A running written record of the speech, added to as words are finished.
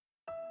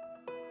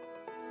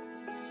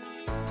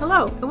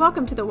Hello, and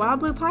welcome to the Wild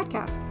Blue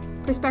Podcast,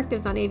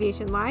 perspectives on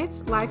aviation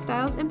lives,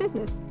 lifestyles, and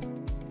business.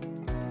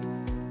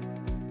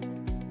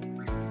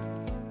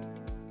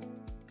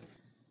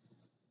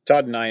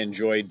 Todd and I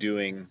enjoy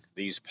doing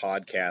these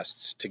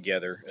podcasts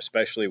together,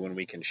 especially when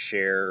we can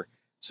share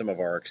some of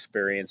our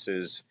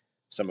experiences,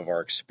 some of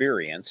our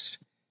experience,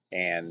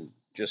 and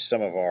just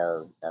some of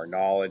our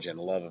knowledge and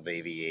love of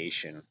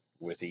aviation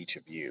with each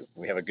of you.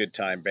 We have a good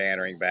time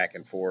bantering back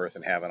and forth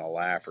and having a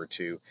laugh or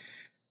two.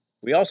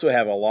 We also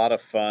have a lot of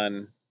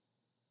fun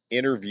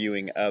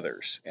interviewing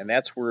others, and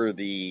that's where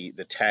the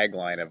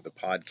tagline of the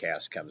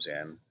podcast comes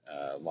in,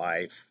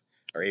 life,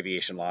 or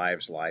aviation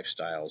lives,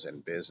 lifestyles,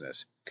 and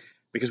business.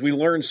 Because we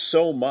learn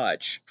so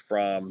much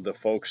from the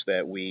folks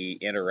that we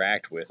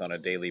interact with on a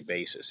daily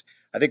basis.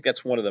 I think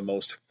that's one of the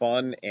most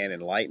fun and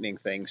enlightening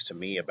things to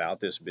me about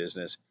this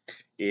business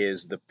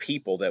is the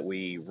people that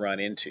we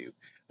run into.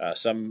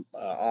 Some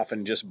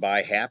often just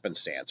by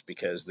happenstance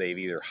because they've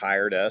either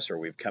hired us or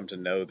we've come to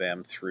know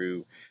them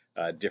through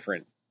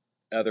different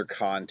other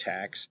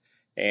contacts.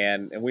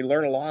 And we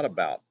learn a lot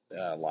about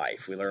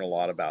life. We learn a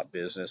lot about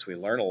business. We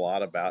learn a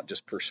lot about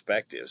just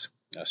perspectives,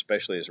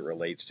 especially as it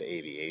relates to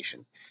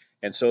aviation.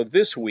 And so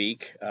this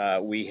week,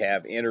 we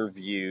have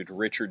interviewed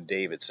Richard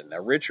Davidson. Now,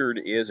 Richard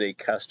is a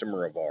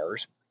customer of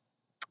ours.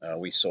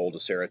 We sold a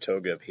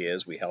Saratoga of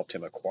his. We helped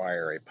him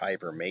acquire a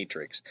Piper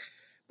Matrix.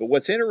 But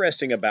what's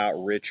interesting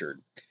about Richard,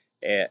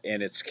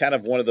 and it's kind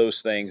of one of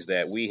those things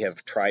that we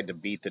have tried to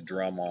beat the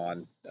drum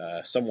on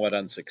somewhat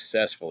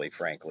unsuccessfully,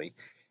 frankly,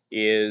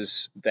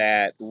 is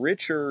that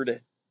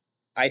Richard,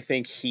 I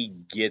think he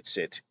gets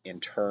it in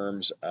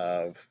terms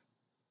of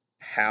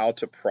how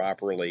to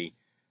properly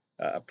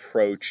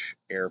approach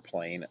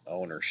airplane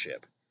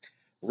ownership.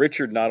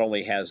 Richard not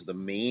only has the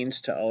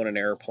means to own an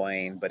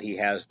airplane, but he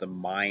has the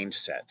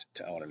mindset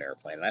to own an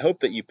airplane. And I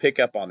hope that you pick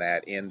up on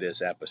that in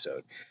this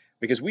episode,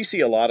 because we see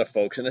a lot of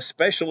folks, and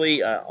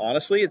especially,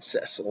 honestly,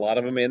 it's a lot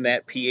of them in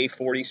that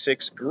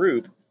PA-46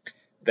 group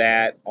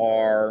that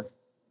are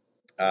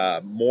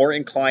more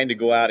inclined to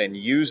go out and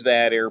use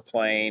that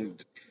airplane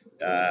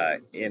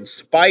in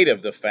spite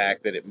of the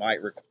fact that it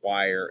might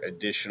require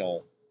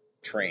additional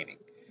training.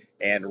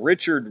 And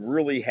Richard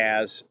really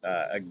has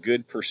a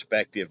good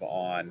perspective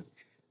on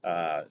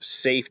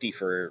safety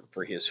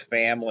for his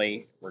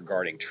family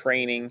regarding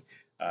training,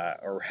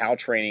 or how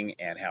training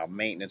and how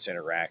maintenance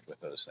interact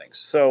with those things.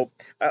 So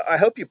I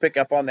hope you pick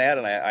up on that,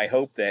 and I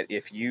hope that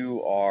if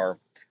you are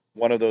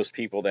one of those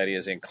people that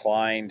is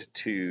inclined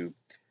to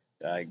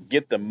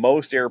get the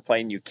most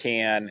airplane you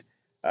can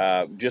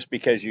just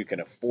because you can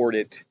afford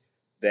it,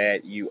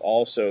 that you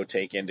also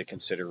take into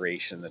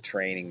consideration the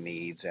training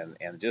needs and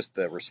just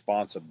the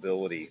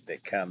responsibility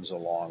that comes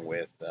along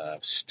with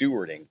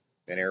stewarding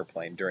an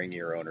airplane during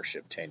your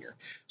ownership tenure.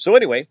 So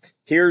anyway,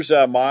 here's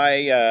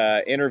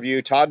my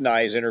interview, Todd and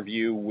I's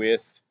interview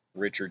with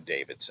Richard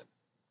Davidson.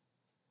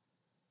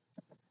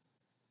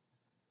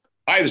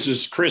 Hi, this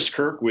is Chris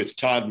Kirk with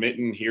Todd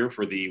Mitten here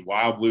for the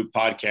Wild Blue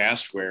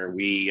Podcast, where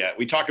we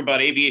talk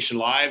about aviation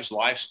lives,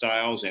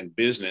 lifestyles, and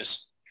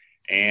business.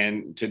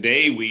 And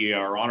today we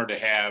are honored to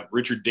have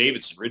Richard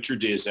Davidson.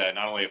 Richard is not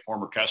only a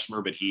former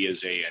customer, but he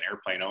is an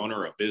airplane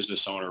owner, a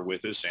business owner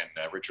with us. And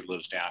Richard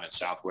lives down in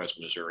Southwest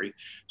Missouri.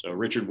 So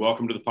Richard,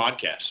 welcome to the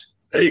podcast.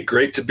 Hey,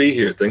 great to be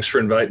here. Thanks for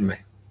inviting me.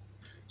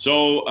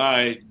 So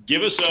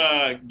give us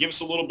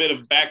a little bit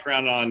of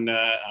background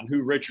on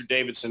who Richard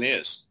Davidson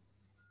is.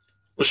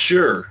 Well,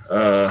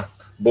 sure.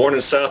 Born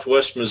in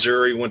Southwest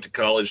Missouri, went to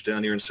college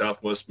down here in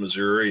Southwest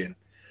Missouri.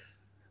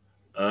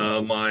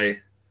 And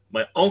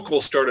my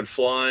uncle started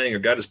flying or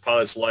got his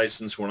pilot's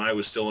license when I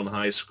was still in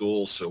high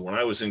school. So when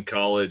I was in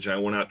college, I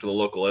went out to the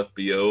local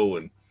FBO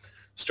and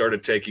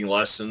started taking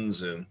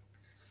lessons. And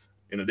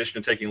in addition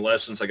to taking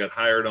lessons, I got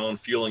hired on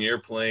fueling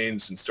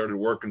airplanes and started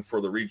working for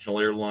the regional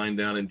airline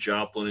down in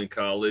Joplin in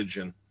college.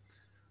 And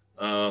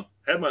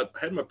had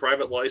my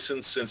private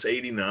license since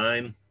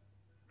 '89.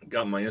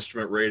 Got my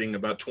instrument rating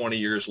about 20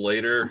 years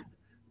later,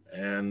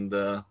 and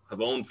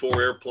have owned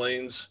 4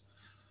 airplanes,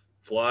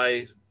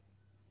 fly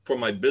for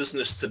my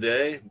business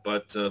today,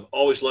 but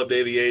always loved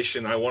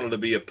aviation. I wanted to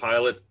be a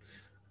pilot.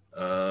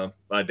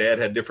 My dad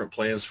had different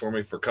plans for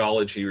me for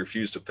college. He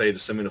refused to pay to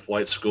send me to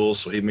flight school,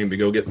 so he made me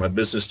go get my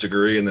business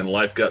degree, and then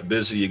life got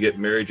busy. You get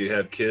married, you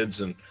have kids,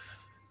 and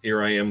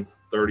here I am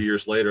 30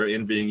 years later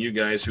envying you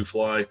guys who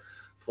fly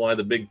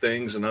the big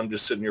things, and I'm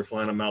just sitting here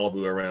flying a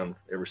Malibu around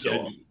every so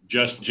often.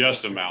 Just a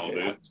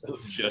Malibu,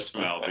 just a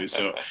Malibu.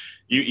 So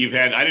you've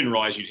had, I didn't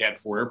realize you'd had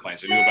 4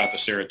 airplanes. I knew about the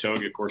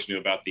Saratoga, of course, knew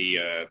about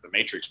the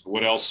Matrix, but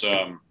what else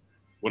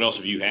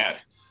have you had?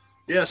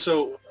 Yeah,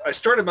 so I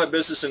started my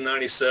business in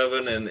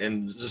 '97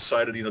 and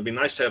decided, it'd be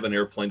nice to have an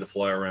airplane to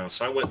fly around.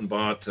 So I went and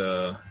bought,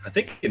 I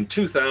think in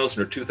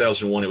 2000 or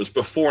 2001, it was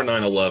before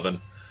 9/11,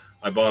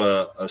 I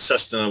bought a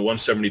Cessna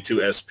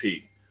 172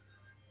 SP.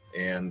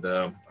 And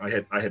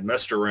I had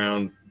messed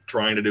around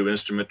trying to do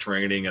instrument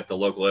training at the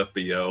local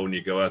FBO, and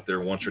you go out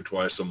there once or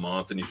twice a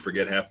month and you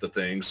forget half the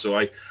things. So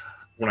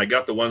when I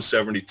got the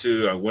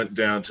 172, I went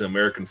down to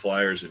American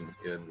Flyers in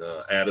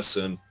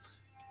Addison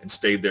and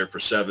stayed there for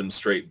 7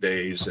 straight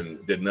days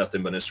and did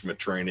nothing but instrument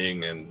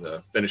training and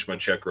finished my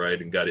check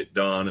ride and got it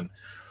done. And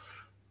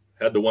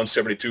had the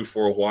 172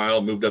 for a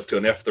while, moved up to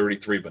an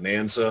F-33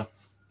 Bonanza.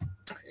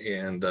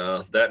 And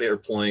that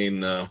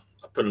airplane, I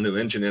put a new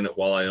engine in it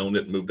while I owned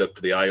it and moved up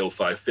to the IO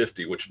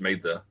 550, which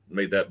made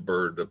that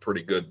bird a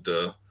pretty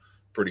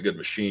good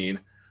machine.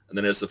 And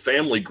then as the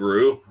family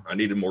grew, I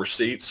needed more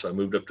seats. I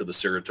moved up to the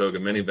Saratoga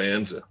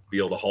minivan to be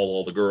able to haul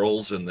all the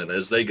girls. And then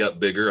as they got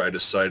bigger, I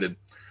decided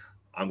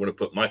I'm going to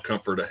put my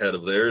comfort ahead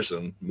of theirs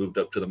and got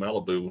up to the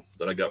Malibu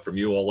that I got from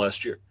you all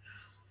last year.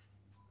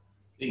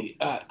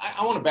 I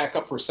want to back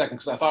up for a second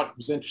because I thought it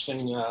was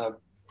interesting,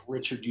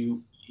 Richard.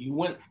 You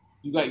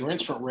got your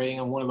instrument rating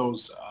on one of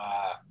those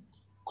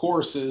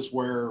courses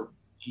where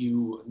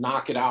you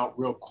knock it out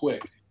real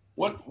quick.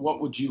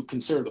 What would you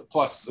consider the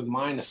pluses and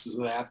minuses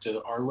of that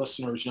to our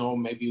listeners?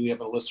 Maybe we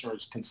have a listener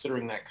who's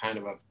considering that kind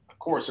of a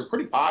course. They're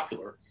pretty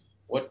popular.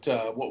 What'd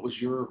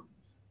you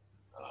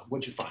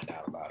find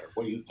out about it?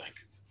 What do you think?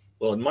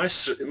 Well, in my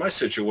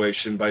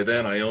situation, by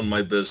then I owned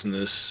my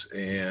business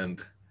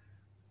and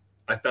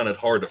I found it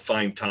hard to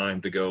find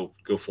time to go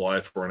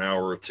fly for an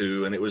hour or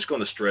two, and it was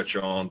going to stretch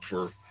on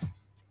for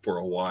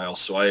a while.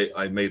 So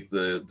I made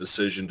the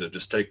decision to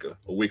just take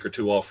a week or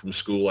two off from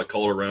school. I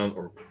called around,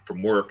 or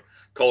from work,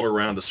 called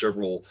around to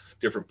several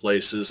different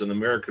places, and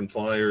American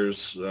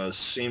Flyers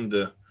seemed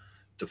to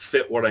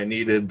fit what I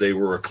needed. They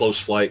were a close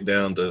flight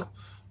down to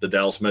the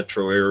Dallas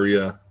metro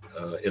area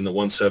in the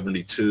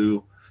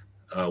 172.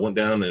 Went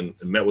down and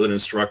met with an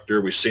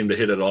instructor. We seemed to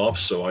hit it off,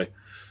 so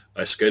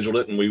I scheduled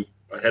it, and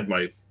I had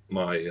my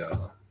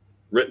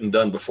written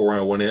done before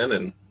I went in,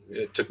 and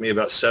it took me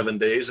about 7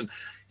 days. And,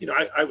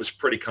 I was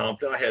pretty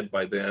confident. I had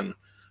by then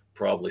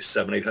probably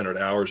 700-800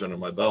 hours under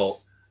my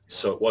belt.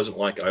 So it wasn't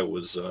like I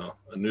was a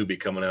newbie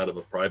coming out of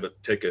a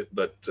private ticket,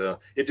 but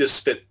it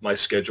just fit my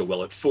schedule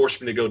well. It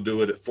forced me to go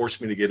do it. It forced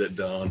me to get it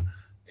done,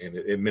 and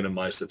it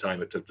minimized the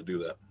time it took to do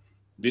that.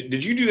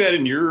 Did you do that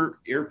in your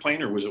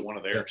airplane, or was it one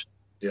of theirs?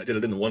 Yeah, I did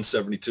it in the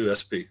 172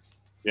 SP.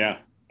 Yeah.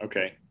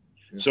 Okay.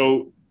 Yeah.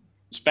 So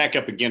let's back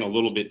up again a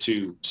little bit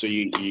too. So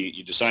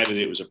you decided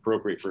it was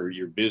appropriate for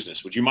your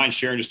business. Would you mind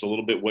sharing just a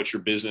little bit what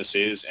your business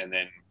is, and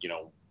then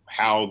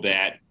how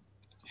that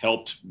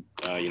helped?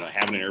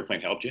 Having an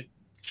airplane helped you?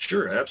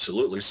 Sure,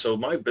 absolutely. So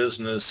my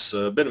business,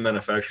 been in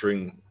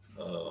manufacturing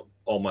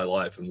all my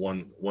life in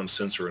one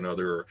sense or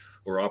another,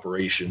 or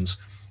operations.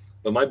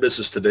 But my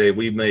business today,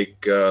 we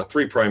make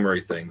 3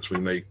 primary things. We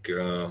make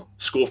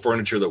school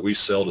furniture that we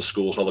sell to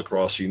schools all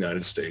across the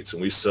United States,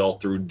 and we sell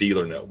through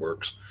dealer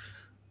networks.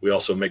 We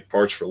also make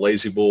parts for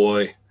Lazy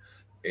Boy,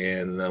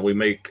 and we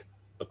make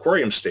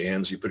aquarium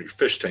stands you put your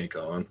fish tank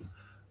on.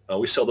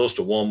 We sell those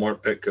to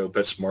Walmart, Petco,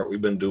 PetSmart.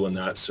 We've been doing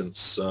that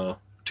since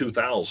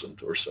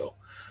 2000 or so.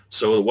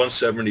 So the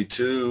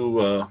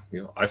 172,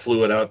 I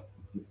flew it out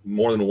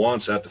more than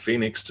once out to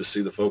Phoenix to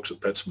see the folks at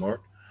PetSmart.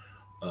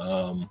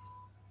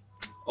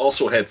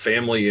 Also had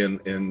family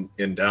in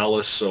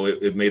Dallas, so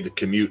it made the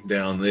commute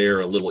down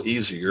there a little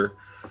easier.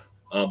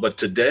 But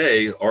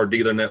today, our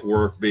dealer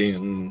network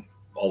being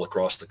all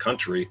across the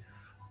country,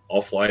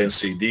 I'll fly and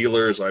see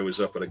dealers. I was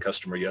up at a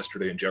customer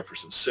yesterday in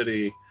Jefferson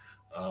City.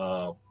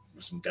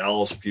 Was in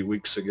Dallas a few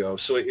weeks ago.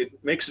 So it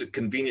makes it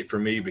convenient for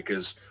me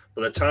because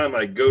by the time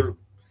I go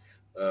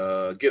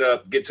get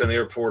up, get to an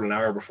airport an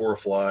hour before a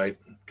flight,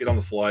 get on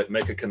the flight,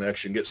 make a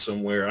connection, get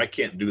somewhere, I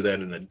can't do that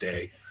in a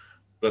day.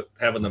 But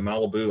having the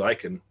Malibu, I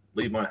can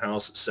leave my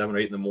house at 7 or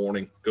 8 in the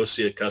morning, go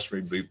see a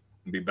customer,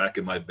 be back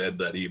in my bed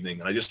that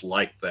evening. And I just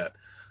like that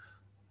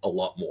a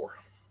lot more.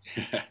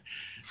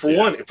 For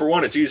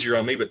one, it's easier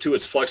on me, but 2,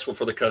 it's flexible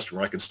for the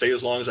customer. I can stay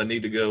as long as I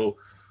need to go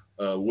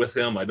with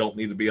him. I don't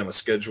need to be on a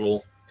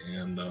schedule,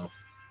 and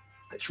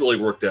it's really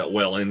worked out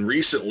well. And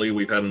recently,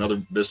 we've had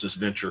another business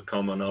venture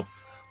come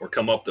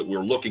up that we're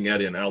looking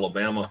at in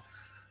Alabama,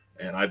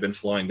 and I've been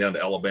flying down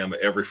to Alabama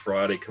every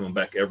Friday, coming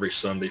back every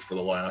Sunday for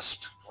the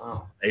last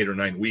 8 or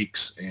 9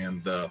 weeks,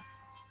 and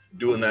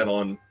doing that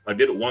I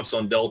did it once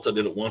on Delta,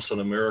 did it once on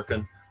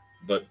American,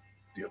 but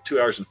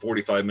 2 hours and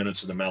 45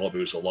 minutes in the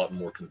Malibu is a lot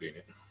more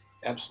convenient.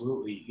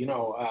 Absolutely.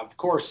 Of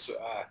course,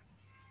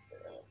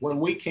 when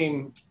we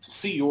came to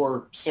see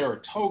your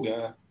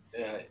Saratoga,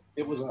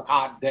 it was a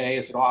hot day,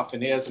 as it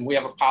often is, and we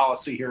have a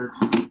policy here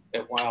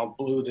at Wild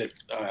Blue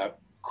that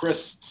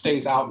Chris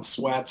stays out in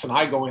sweats, and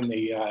I go in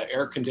the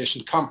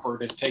air-conditioned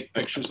comfort and take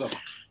pictures of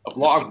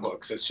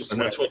logbooks. It's just,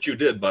 and that's what you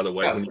did, by the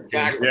way.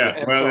 Exactly.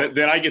 Yeah. Well,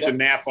 then I get the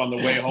nap on the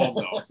way home,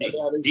 though.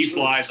 He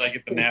flies, I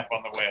get the nap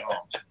on the way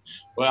home.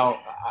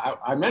 Well,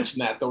 I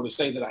mentioned that though to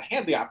say that I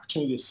had the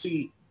opportunity to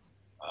see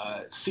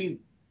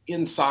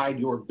inside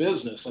your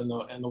business and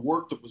the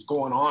work that was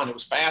going on. It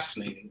was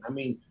fascinating. I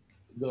mean,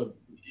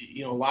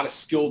 a lot of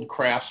skilled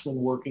craftsmen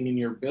working in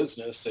your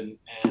business, and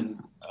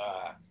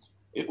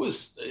it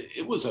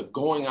was a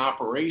going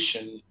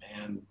operation.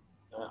 And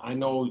I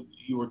know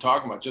you were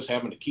talking about just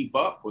having to keep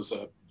up was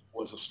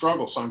a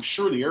struggle. So I'm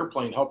sure the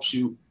airplane helps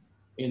you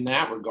in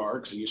that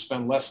regard, because you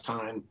spend less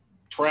time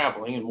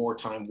traveling and more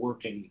time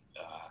working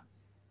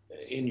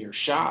in your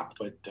shop.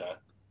 But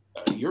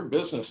your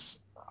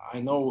business, I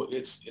know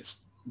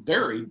it's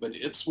varied, but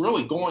it's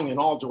really going in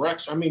all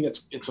directions. I mean,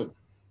 it's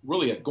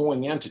really a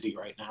going entity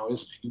right now,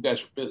 isn't it? You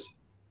guys are busy.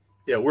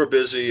 Yeah, we're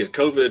busy.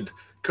 COVID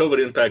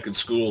impacted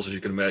schools, as you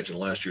can imagine.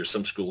 Last year,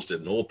 some schools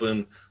didn't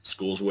open.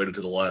 Schools waited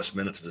to the last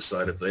minute to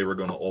decide if they were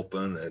going to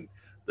open. And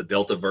the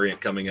Delta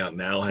variant coming out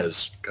now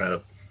has kind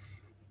of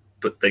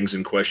put things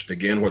in question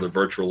again, whether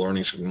virtual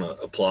learning is going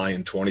to apply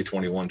in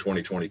 2021,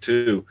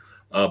 2022.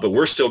 But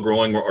we're still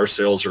growing. Our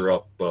sales are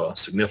up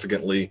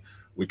significantly.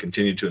 We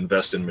continue to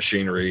invest in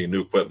machinery,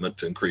 new equipment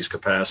to increase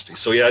capacity.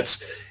 So yeah,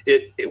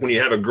 when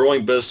you have a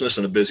growing business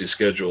and a busy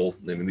schedule,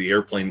 I mean, the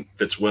airplane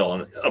fits well.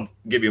 And I'll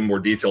give you more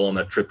detail on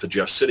that trip to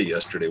Jeff City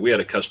yesterday. We had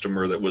a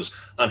customer that was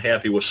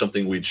unhappy with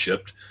something we'd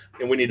shipped,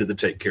 and we needed to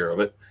take care of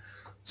it.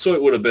 So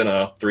it would have been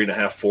a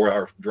 3.5, 4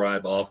 hour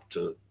drive up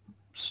to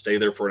stay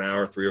there for an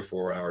hour, 3 or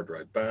 4 hour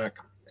drive back,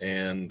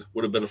 and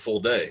would have been a full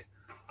day.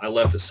 I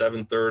left at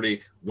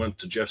 7:30, went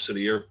to Jeff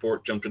City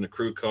Airport, jumped in the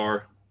crew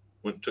car,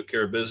 went and took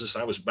care of business.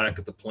 I was back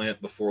at the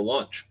plant before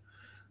lunch,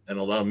 and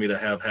allowed me to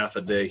have half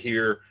a day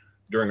here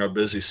during our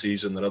busy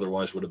season that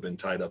otherwise would have been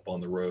tied up on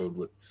the road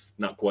with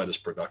not quite as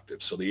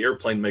productive. So the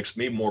airplane makes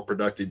me more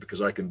productive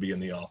because I can be in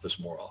the office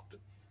more often.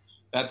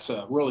 That's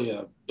really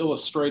a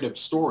illustrative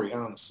story,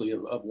 honestly,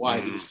 of why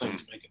these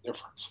things make a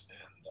difference.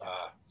 And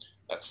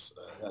that's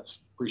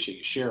appreciate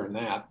you sharing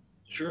that.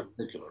 Sure. In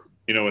particular.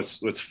 You know,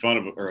 what's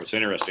fun or what's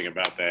interesting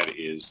about that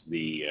is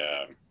the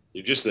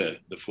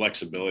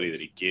flexibility that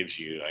he gives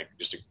you. Like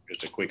just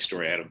a quick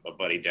story. I had a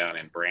buddy down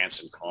in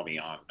Branson call me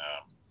on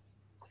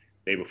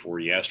day before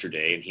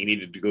yesterday, and he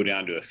needed to go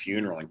down to a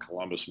funeral in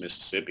Columbus,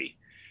 Mississippi,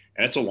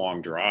 and it's a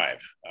long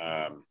drive.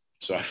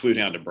 So I flew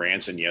down to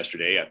Branson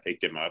yesterday. I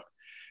picked him up.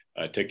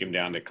 Took him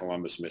down to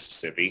Columbus,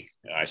 Mississippi.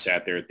 I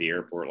sat there at the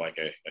airport like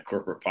a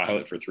corporate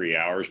pilot for 3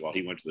 hours while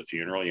he went to the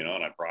funeral, you know,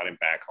 and I brought him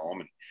back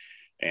home.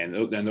 And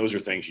those are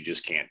things you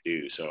just can't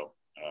do. So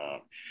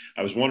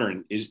I was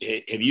wondering,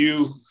 have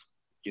you,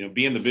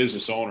 being the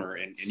business owner,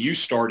 and you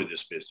started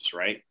this business,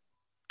 right?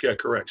 Yeah,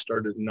 correct.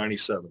 Started in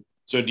 97.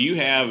 So do you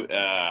have,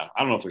 I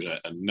don't know if there's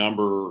a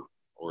number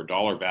or a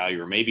dollar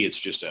value, or maybe it's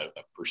just a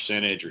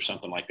percentage or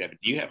something like that,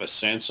 but do you have a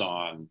sense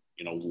on,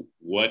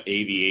 what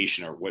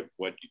aviation or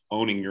what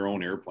owning your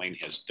own airplane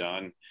has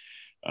done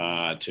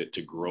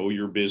to grow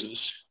your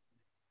business?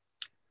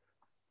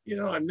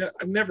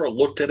 I've never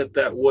looked at it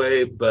that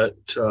way, but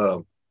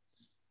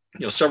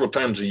several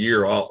times a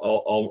year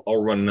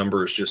I'll run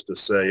numbers just to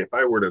say if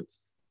I were to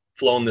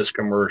flown this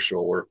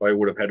commercial, or if I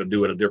would have had to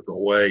do it a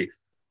different way,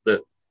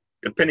 that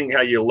depending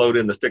how you load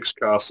in the fixed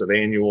costs of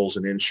annuals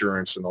and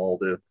insurance and all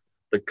the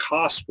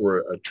cost for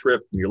a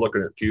trip, and you're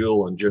looking at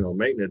fuel and general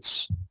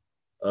maintenance,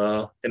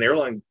 and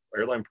airline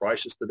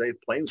prices today,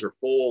 planes are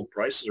full,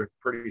 prices are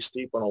pretty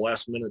steep on a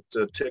last minute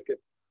ticket.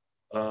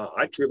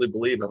 I truly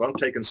believe if I'm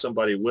taking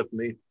somebody with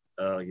me,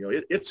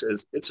 it's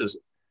as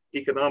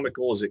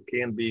economical as it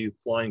can be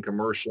flying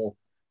commercial,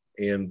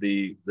 and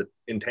the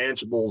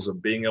intangibles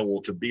of being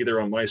able to be there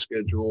on my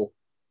schedule.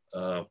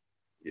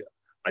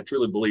 I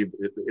truly believe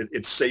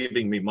it's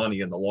saving me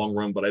money in the long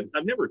run, but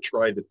I've never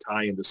tried to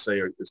tie in to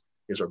say,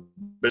 is our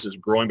business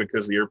growing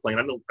because of the airplane?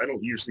 I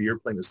don't use the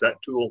airplane as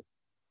that tool.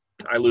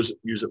 I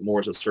use it more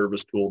as a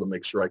service tool to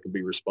make sure I can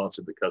be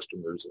responsive to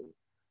customers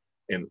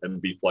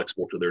and be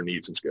flexible to their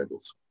needs and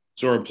schedules.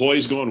 So are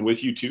employees going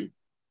with you too?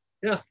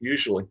 Yeah,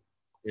 usually.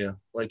 Yeah.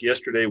 Like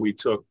yesterday, we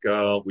took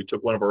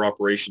one of our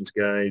operations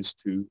guys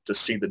to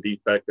see the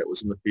defect that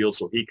was in the field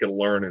so he can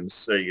learn and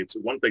say, it's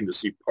one thing to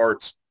see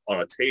parts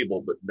on a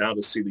table, but now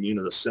to see the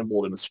unit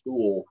assembled in a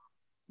spool,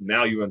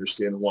 now you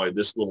understand why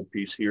this little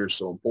piece here is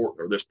so important,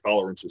 or this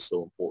tolerance is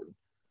so important.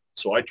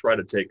 So I try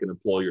to take an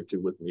employee or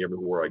two with me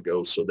everywhere I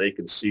go so they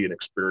can see and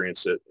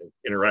experience it and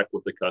interact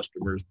with the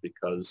customers,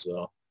 because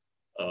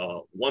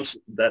once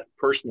that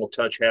personal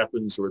touch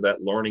happens or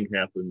that learning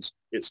happens,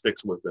 it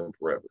sticks with them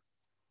forever.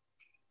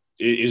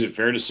 Is it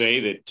fair to say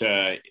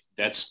that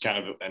that's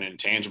kind of an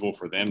intangible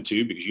for them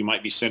too, because you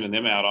might be sending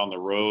them out on the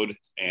road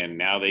and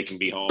now they can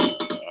be home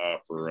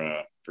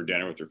for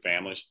dinner with their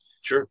families?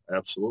 Sure,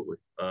 absolutely.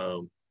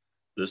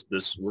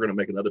 We're going to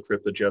make another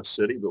trip to Jeff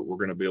City, but we're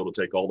going to be able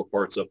to take all the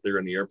parts up there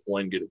in the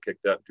airplane, get it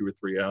kicked out in 2 or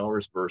 3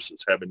 hours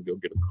versus having to go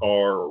get a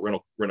car or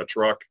rent a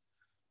truck,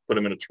 put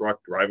them in a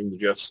truck, drive them to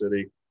Jeff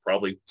City,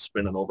 probably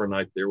spend an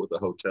overnight there with a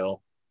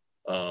hotel.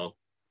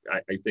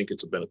 I think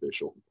it's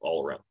beneficial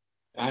all around.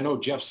 I know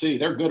Jeff City,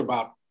 they're good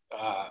about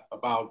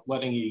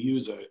letting you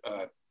use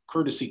a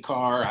courtesy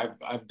car.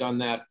 I've done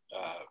that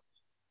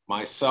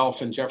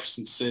myself in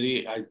Jefferson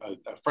City. A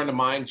friend of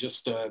mine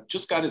just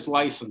got his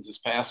license this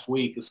past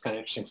week. It's kind of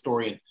an interesting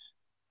story. And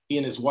he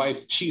and his wife,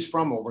 she's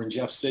from over in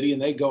Jeff City,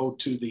 and they go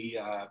to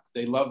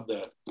they love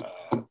the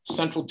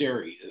Central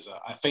Dairy, is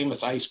a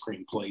famous ice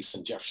cream place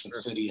in Jefferson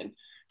City.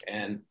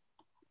 And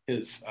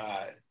his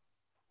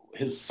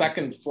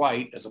second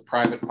flight as a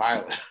private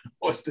pilot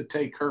was to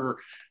take her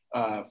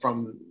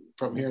from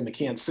here in the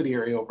Kansas City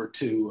area over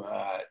to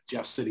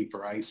Jeff City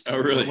for ice cream. Oh,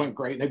 really? It went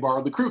great. They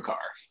borrowed the crew car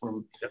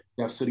from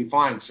Jeff City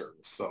Flying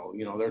Service. So,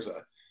 there's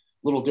a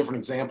little different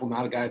example.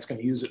 Not a guy that's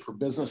going to use it for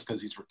business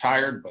because he's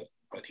retired,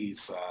 but but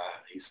he's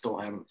still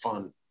having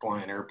fun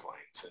flying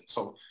airplanes. And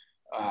so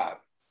I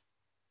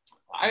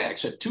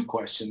actually have two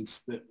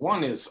questions.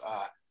 One is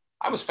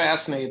I was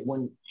fascinated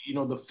when,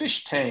 the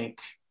fish tank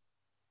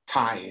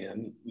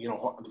tie-in,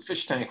 the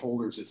fish tank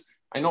holders is,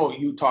 I know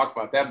you talked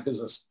about that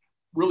business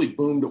really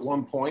boomed at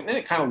one point, and then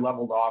it kind of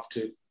leveled off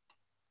to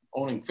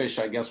owning fish,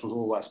 I guess, was a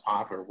little less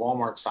popular.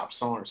 Walmart stopped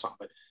selling or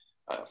something.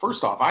 But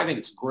first off, I think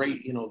it's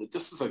great, that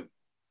this is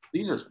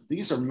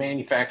these are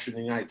manufactured in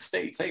the United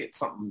States. Hey, it's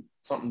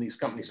something these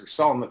companies are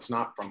selling that's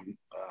not from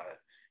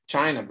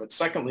China. But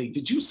secondly,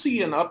 did you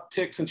see an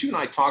uptick, since you and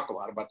I talked a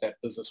lot about that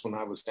business when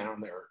I was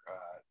down there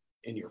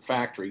in your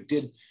factory,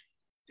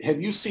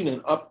 have you seen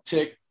an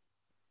uptick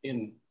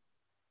in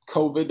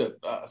COVID,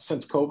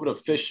 since COVID,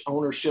 of fish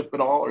ownership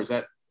at all, or is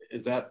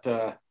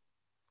that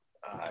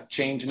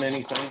changing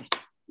anything?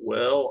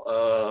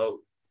 Well,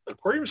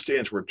 aquarium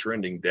stands were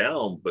trending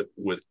down, but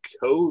with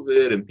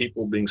COVID and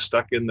people being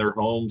stuck in their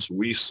homes,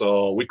 we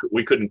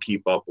couldn't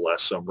keep up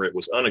last summer. It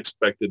was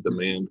unexpected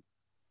demand,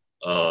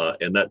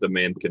 and that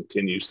demand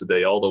continues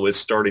today, although it's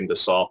starting to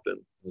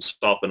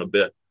soften a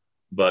bit.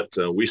 But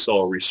we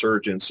saw a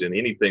resurgence in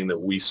anything that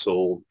we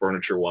sold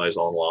furniture-wise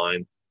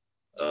online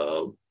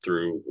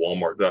through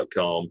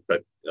Walmart.com,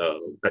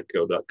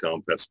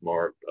 Petco.com,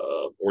 PetSmart,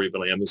 or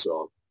even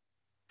Amazon.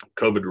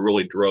 COVID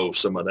really drove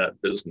some of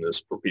that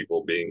business for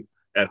people being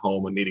at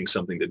home and needing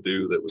something to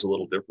do that was a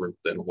little different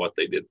than what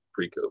they did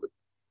pre-COVID.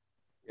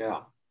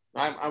 Yeah,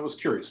 I was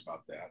curious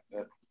about that.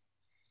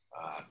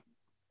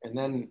 And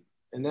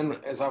then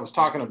as I was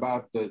talking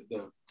about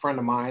the friend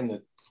of mine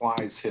that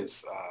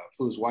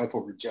flew his wife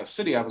over to Jeff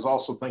City, I was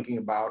also thinking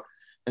about,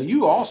 and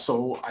you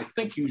also, I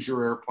think, use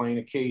your airplane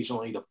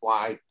occasionally to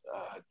fly.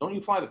 Don't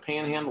you fly the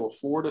Panhandle of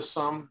Florida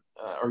some?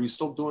 Are you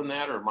still doing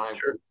that, or am I?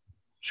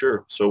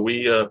 Sure. So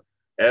we,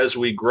 as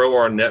we grow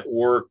our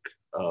network,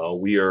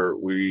 we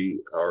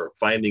are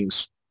finding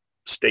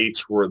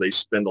states where they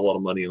spend a lot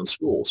of money on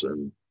schools,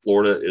 and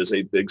Florida is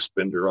a big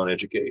spender on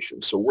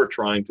education. So we're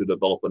trying to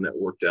develop a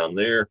network down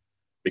there,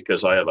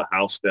 because I have a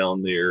house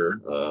down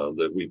there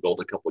that we built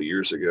a couple of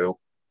years ago.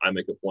 I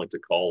make a point to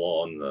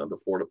call on the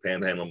Florida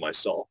Panhandle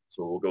myself.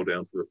 So we'll go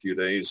down for a few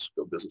days,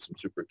 go visit some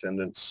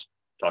superintendents,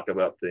 talk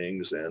about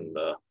things, and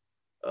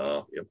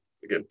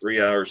again,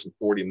 3 hours and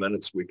 40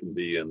 minutes we can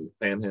be in the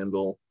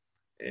Panhandle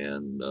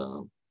and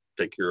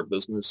take care of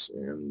business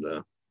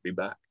and be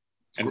back.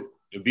 And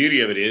the beauty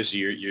of it is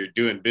you're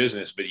doing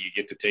business, but you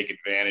get to take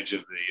advantage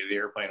of the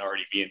airplane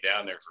already being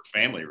down there for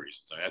family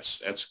reasons.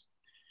 That's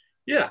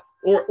yeah.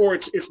 Or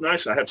it's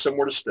nice. I have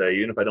somewhere to stay.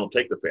 Even if I don't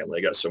take the family,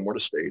 I got somewhere to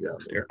stay down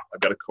there. I've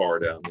got a car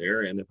down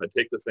there. And if I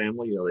take the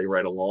family, they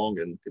ride along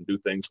and can do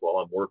things while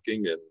I'm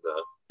working and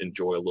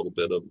enjoy a little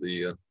bit of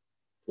the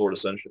Florida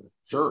sunshine.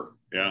 Sure.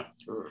 Yeah.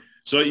 Sure.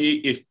 So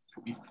if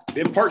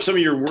impart some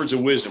of your words of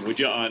wisdom, would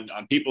you, on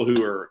people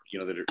who are,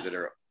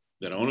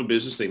 that own a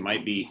business, they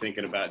might be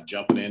thinking about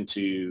jumping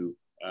into,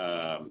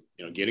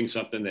 getting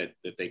something that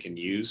they can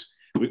use.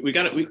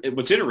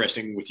 What's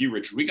interesting with you,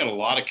 Richard, we got a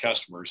lot of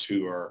customers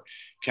who are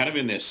kind of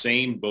in the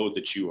same boat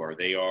that you are.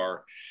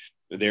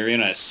 They're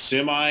in a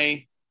semi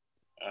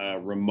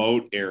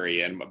remote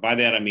area. And by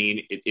that, I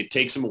mean, it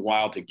takes them a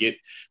while to get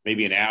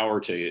maybe an hour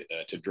to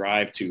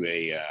drive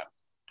to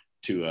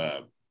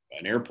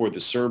an airport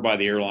that's served by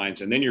the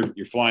airlines. And then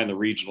you're flying the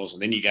regionals,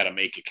 and then you got to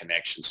make a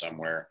connection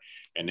somewhere.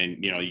 And then,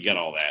 you got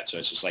all that. So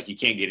it's just like, you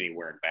can't get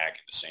anywhere and back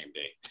in the same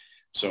day.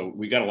 So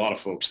we got a lot of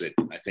folks that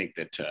I think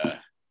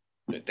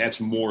that's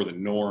more the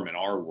norm in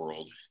our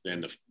world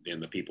than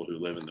the people who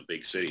live in the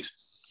big cities.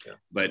 Yeah.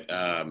 But,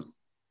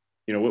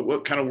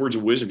 what kind of words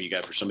of wisdom you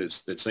got for somebody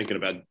that's thinking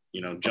about,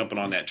 jumping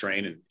on that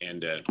train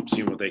and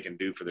seeing what they can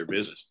do for their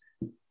business?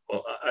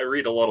 Well, I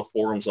read a lot of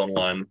forums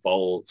online and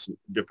follow some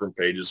different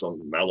pages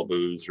on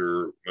Malibu's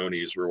or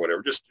Mooney's or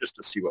whatever, just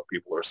to see what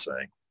people are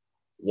saying.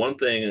 One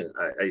thing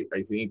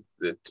I think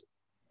that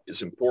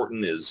is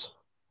important is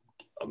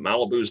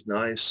Malibu's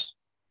nice.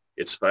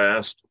 It's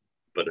fast.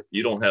 But if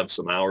you don't have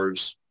some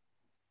hours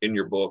in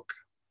your book,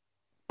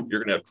 you're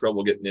going to have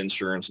trouble getting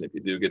insurance. And if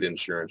you do get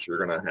insurance,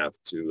 you're going to have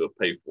to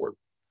pay for it.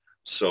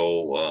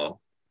 So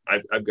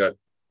I've got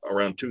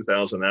around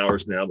 2,000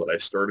 hours now, but I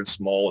started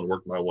small and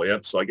worked my way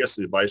up. So I guess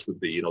the advice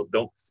would be,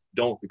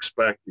 don't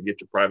expect to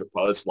get your private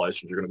pilot's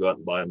license. You're going to go out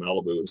and buy a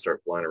Malibu and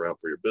start flying around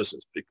for your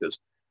business, because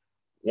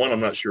one,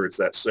 I'm not sure it's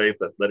that safe.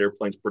 That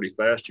airplane's pretty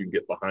fast. You can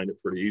get behind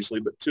it pretty easily.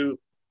 But two,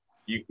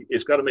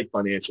 it's got to make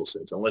financial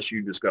sense. Unless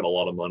you just got a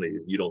lot of money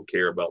and you don't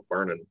care about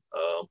burning,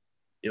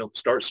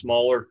 start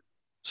smaller,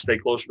 stay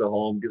closer to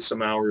home, get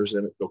some hours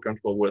in it, feel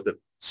comfortable with it,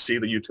 see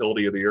the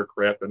utility of the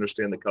aircraft,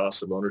 understand the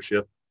cost of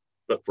ownership.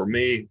 But for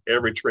me,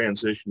 every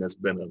transition has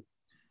been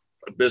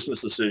a business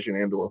decision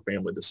and or a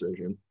family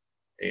decision,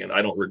 and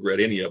I don't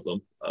regret any of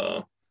them.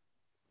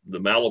 The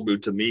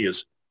Malibu to me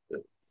is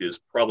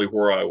probably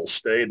where I will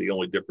stay. The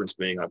only difference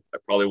being I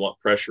probably want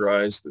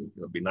pressurized, and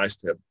it'd be nice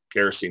to have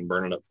kerosene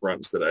burning up front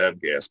instead of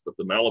avgas. But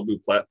the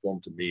Malibu platform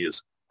to me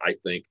is, I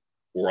think,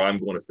 where I'm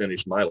going to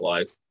finish my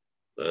life.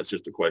 It's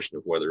just a question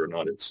of whether or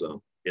not it's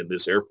in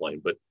this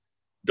airplane. But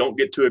don't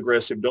get too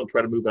aggressive. Don't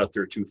try to move out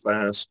there too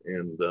fast.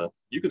 And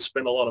you can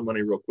spend a lot of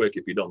money real quick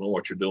if you don't know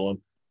what you're doing.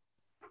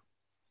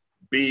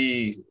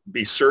 Be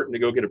certain to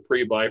go get a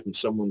pre-buy from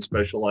someone who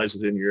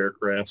specializes in your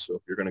aircraft. So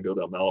if you're going to go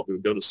to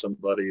Malibu, go to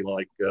somebody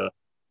like a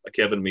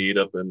Kevin Mead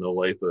up in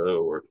Olathe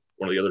or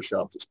one of the other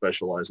shops that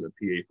specialize in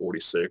the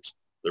PA-46.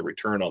 The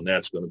return on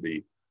that's going to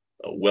be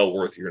well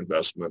worth your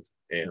investment.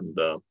 And,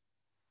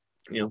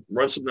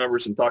 run some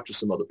numbers and talk to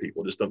some other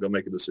people. Just don't go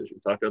make a decision.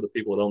 Talk to other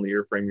people that own the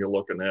airframe you're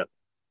looking at.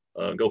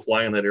 Go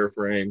fly on that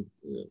airframe,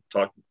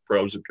 talk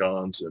pros and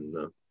cons, and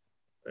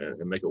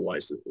make a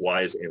wise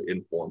and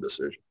informed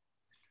decision.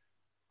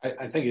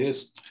 I think it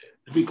is,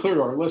 to be clear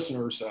to our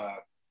listeners,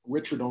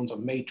 Richard owns a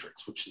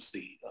Matrix, which is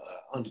the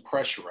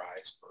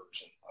unpressurized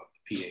version of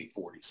the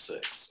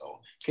PA-46. So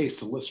in case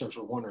the listeners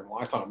were wondering, well,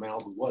 I thought a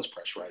Malibu was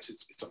pressurized.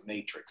 It's a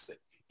Matrix that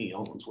he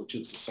owns, which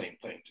is the same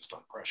thing, just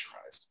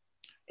unpressurized.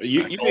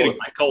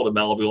 I call it a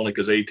Malibu only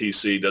because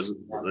ATC doesn't.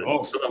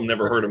 Some of them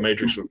never heard of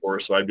Matrix before,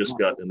 so I've just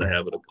gotten in the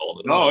habit of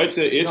calling it. No, it's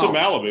a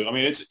Malibu. I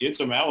mean, it's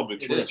a Malibu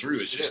through and through.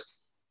 It's just,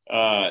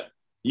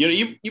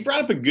 you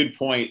brought up a good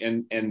point,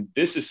 and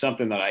this is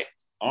something that I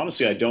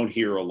honestly don't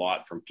hear a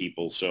lot from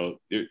people.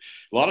 So a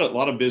lot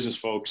of business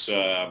folks,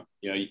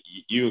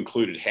 you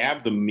included,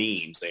 have the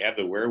means, they have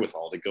the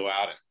wherewithal to go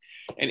out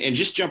and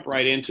just jump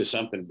right into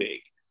something big,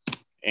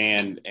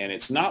 and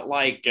it's not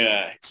like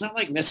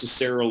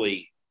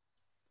necessarily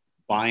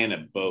buying a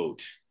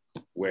boat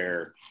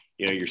where,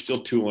 you're still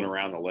tooling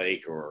around the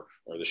lake or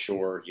the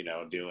shore,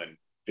 doing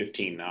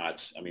 15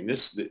 knots. I mean,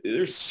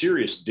 there's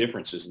serious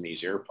differences in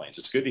these airplanes.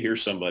 It's good to hear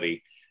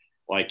somebody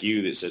like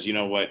you that says, you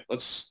know what,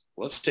 let's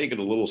take it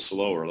a little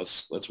slower.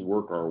 Let's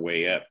work our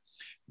way up,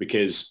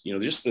 because,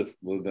 just the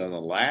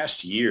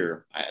last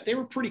year, they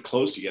were pretty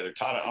close together.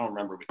 Todd, I don't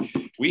remember, but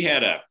we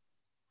had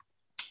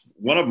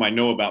one of them I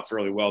know about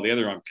fairly well. The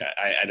other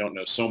I don't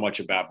know so much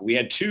about, but we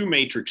had two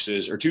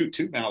Matrixes or two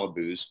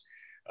Malibus.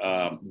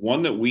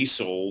 One that we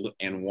sold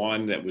and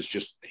one that was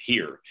just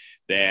here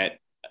that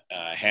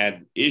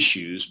had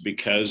issues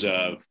because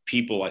of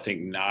people, I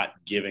think, not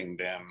giving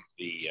them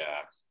the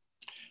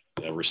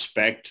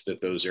respect that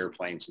those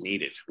airplanes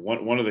needed.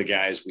 One of the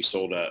guys we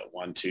sold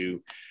one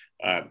to,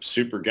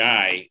 super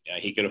guy,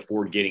 he could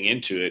afford getting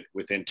into it.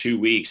 Within 2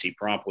 weeks, he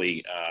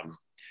promptly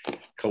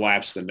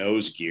collapsed the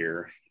nose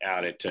gear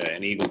out at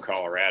an Eagle,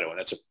 Colorado. And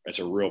that's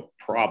a real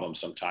problem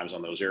sometimes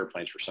on those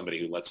airplanes for somebody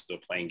who lets the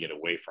plane get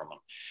away from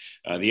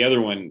them. The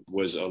other one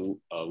was a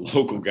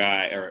local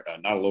guy, or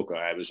not a local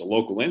guy, it was a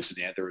local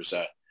incident. There was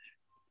Todd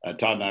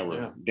and I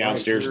were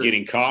downstairs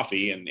getting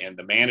coffee, and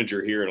the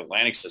manager here at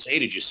Atlantic says, "Hey,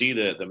 did you see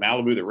the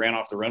Malibu that ran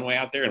off the runway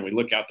out there?" And we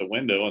look out the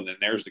window, and then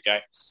there's the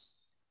guy.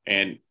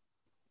 And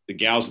the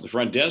gals at the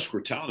front desk were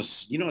telling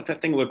us,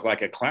 that thing looked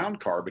like a clown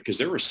car, because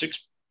there were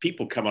 6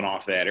 people coming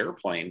off that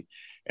airplane,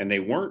 and they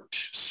weren't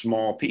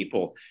small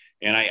people.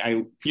 And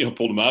I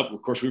pulled them up.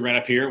 Of course, we ran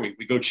up here.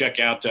 We go check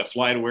out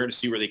FlightAware to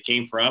see where they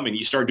came from. And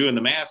you start doing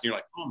the math, and you're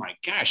like, oh, my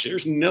gosh,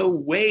 there's no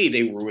way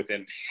they were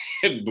within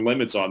the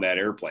limits on that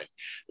airplane.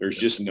 There's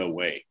just no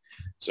way.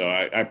 So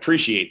I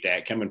appreciate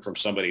that coming from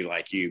somebody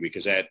like you,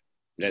 because that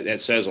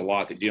says a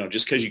lot. That,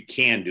 just because you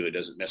can do it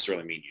doesn't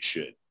necessarily mean you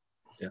should.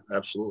 Yeah,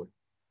 absolutely.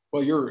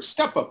 Well, your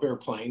step-up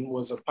airplane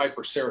was a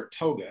Piper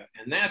Saratoga,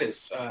 and that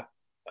is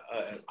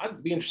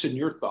I'd be interested in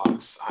your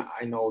thoughts.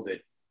 I know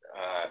that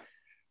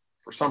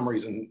for some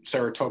reason,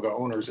 Saratoga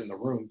owners in the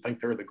room think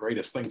they're the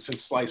greatest thing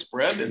since sliced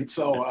bread. And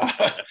so,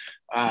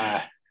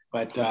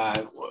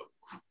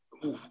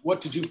 what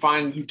did you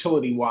find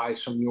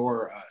utility-wise from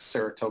your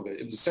Saratoga?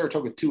 It was a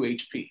Saratoga 2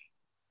 HP.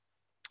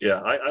 Yeah,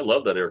 I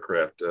love that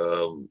aircraft.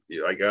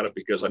 I got it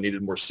because I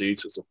needed more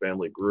seats as the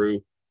family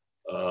grew.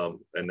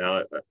 And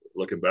now,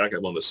 looking back,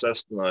 I've owned a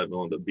Cessna, I've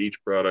owned a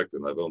Beach product,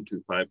 and I've owned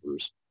 2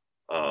 Pipers.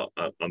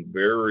 I'm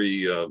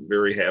very,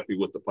 very happy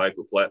with the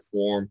Piper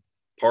platform.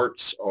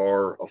 Parts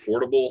are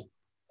affordable,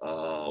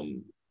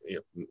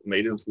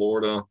 made in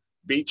Florida.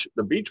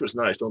 The Beach was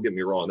nice. Don't get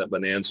me wrong. That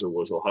Bonanza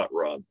was a hot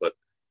rod, but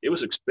it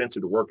was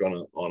expensive to work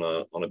on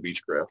a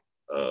Beechcraft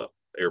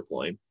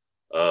airplane.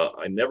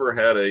 I never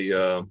had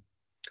a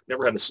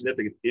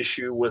significant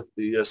issue with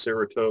the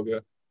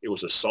Saratoga. It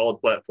was a solid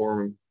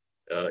platform.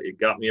 It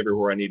got me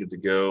everywhere I needed to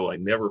go. I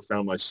never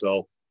found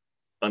myself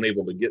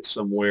unable to get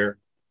somewhere.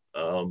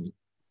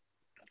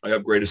 I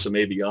upgraded some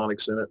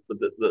avionics in it. But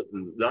the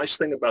nice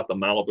thing about the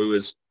Malibu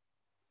is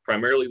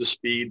primarily the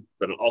speed,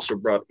 but it also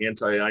brought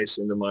anti-ice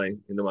into my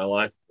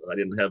life. I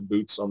didn't have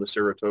boots on the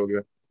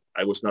Saratoga.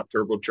 I was not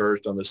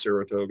turbocharged on the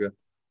Saratoga.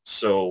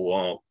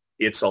 So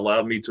it's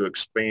allowed me to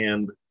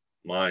expand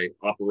my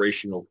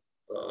operational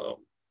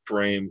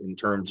frame in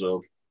terms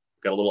of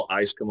got a little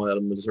ice coming out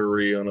of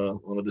Missouri on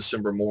a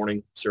December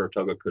morning.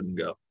 Saratoga couldn't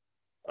go.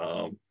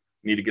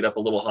 Need to get up a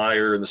little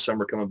higher in the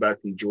summer coming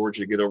back from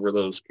Georgia to get over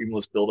those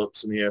cumulus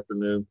buildups in the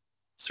afternoon.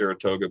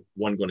 Saratoga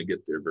wasn't going to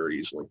get there very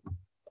easily.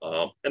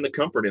 And the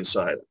comfort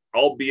inside,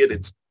 albeit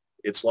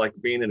it's like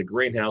being in a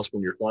greenhouse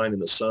when you're flying in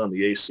the sun,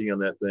 the AC on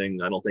that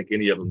thing, I don't think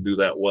any of them do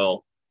that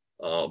well.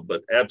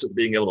 But absent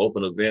being able to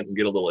open a vent and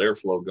get a little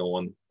airflow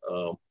going,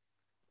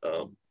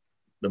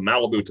 the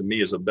Malibu to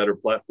me is a better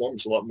platform.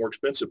 It's a lot more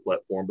expensive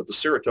platform, but the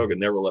Saratoga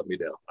never let me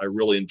down. I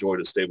really enjoyed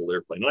a stable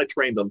airplane. And I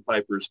trained on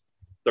Pipers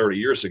 30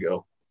 years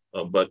ago,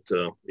 but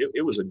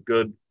it was a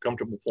good,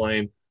 comfortable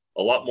plane,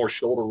 a lot more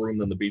shoulder room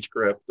than the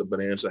Beechcraft the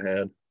Bonanza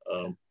had.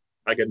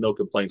 I got no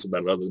complaints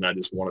about it other than I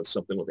just wanted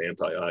something with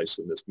anti-ice,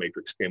 and this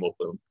Matrix came up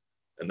with them,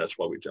 and that's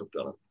why we jumped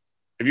on it.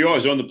 Have you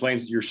always owned the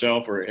planes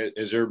yourself, or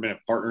has there been a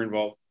partner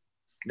involved?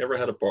 Never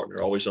had a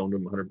partner. Always owned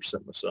them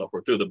 100% myself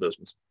or through the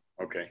business.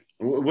 Okay.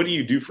 What do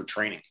you do for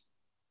training?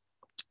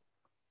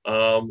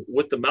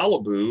 With the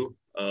Malibu,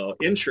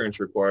 insurance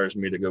requires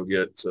me to go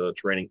get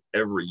training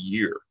every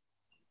year,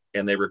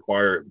 and they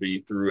require it be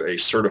through a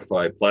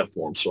certified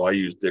platform. So I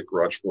use Dick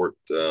Rochfort.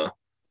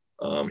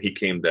 He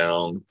came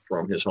down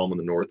from his home in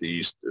the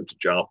Northeast to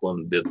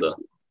Joplin, did the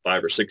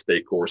 5 or 6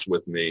 day course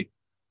with me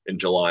in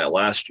July of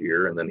last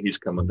year, and then he's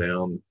coming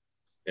down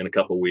in a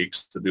couple of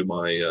weeks to do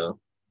my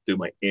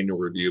annual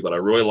review. But I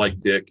really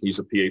like Dick. He's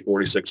a PA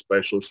 46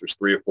 specialist. There's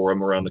 3 or 4 of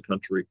them around the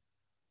country,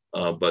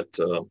 but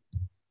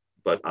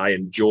I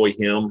enjoy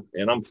him,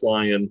 and I'm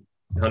flying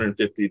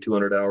 150,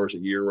 200 hours a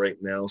year right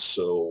now.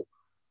 So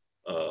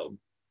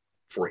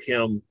for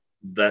him,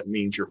 that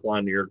means you're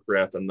flying the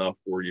aircraft enough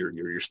where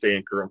you're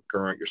staying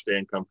current, you're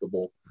staying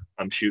comfortable.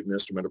 I'm shooting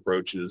instrument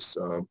approaches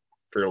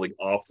fairly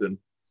often.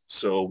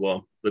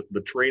 So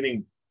the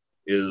training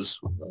is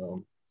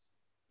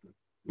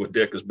with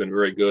Dick has been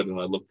very good, and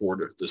I look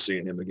forward to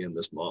seeing him again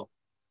this month.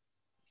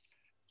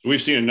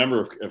 We've seen a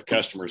number of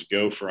customers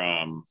go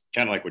from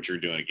kind of like what you're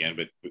doing again,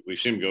 but we've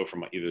seen them go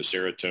from either a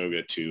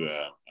Saratoga to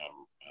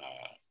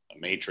a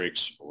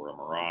Matrix or a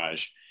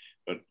Mirage.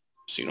 But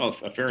seen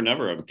a fair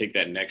number of them take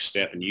that next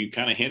step, and you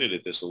kind of hinted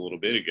at this a little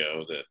bit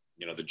ago that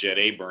the Jet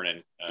A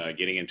burning,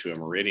 getting into a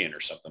Meridian or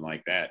something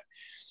like that.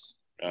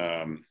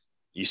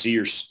 You see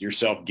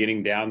yourself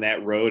getting down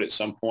that road at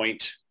some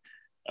point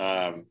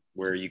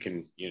where you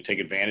can take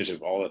advantage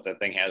of all that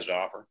thing has to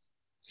offer?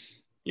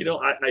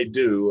 I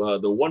do.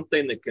 The one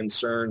thing that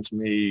concerns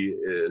me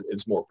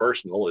is more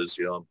personal is,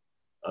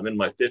 I'm in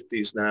my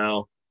 50s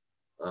now.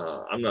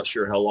 I'm not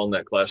sure how long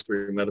that Class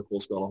 3 medical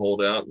is going to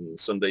hold out, and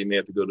someday you may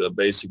have to go to a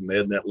basic med,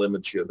 and that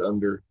limits you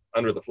to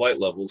under the flight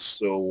levels.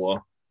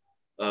 So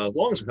as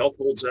long as health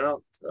holds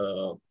out,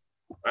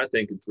 I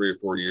think in 3 or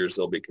 4 years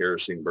there'll be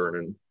kerosene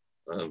burning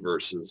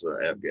versus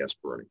avgas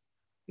burning.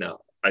 Now,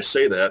 I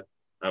say that.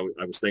 I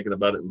was thinking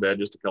about it in bed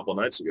just a couple of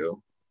nights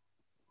ago.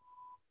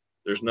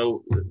 There's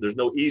no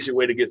easy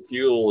way to get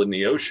fuel in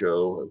the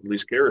Osho, at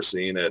least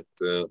kerosene, at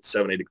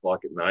 7, 8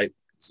 o'clock at night.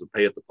 So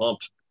pay at the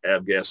pumps,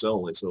 avgas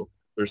only. So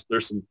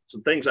there's some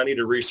things I need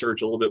to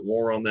research a little bit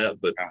more on that.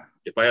 But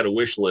if I had a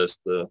wish list,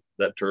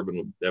 that turbine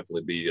would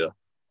definitely be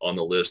on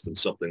the list and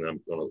something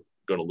I'm going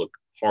to look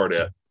hard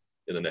at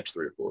in the next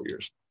 3 or 4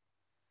 years.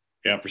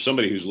 Yeah, for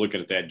somebody who's looking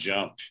at that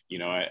jump,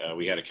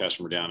 we had a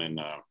customer down in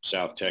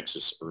South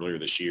Texas earlier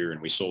this year,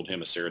 and we sold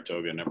him a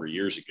Saratoga a number of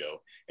years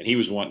ago. And he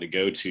was wanting to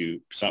go to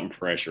something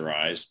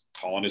pressurized,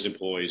 calling his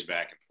employees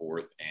back and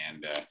forth.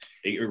 And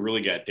it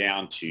really got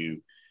down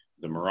to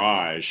the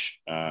Mirage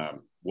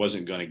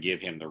wasn't going to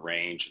give him the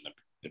range and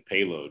the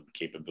payload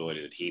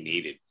capability that he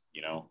needed.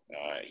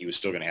 He was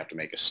still going to have to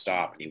make a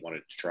stop, and he wanted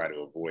to try to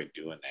avoid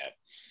doing that.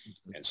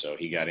 Mm-hmm. And so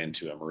he got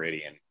into a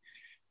Meridian.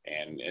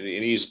 And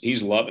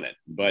he's loving it.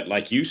 But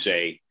like you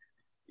say,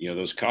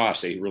 those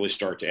costs, they really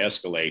start to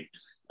escalate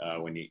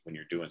when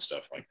you're doing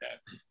stuff like that.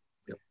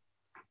 Yep.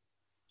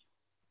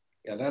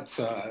 Yeah,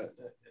 that's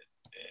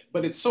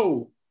but it's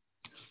so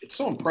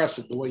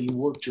impressive the way you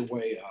worked your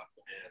way up,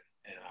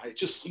 and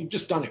you've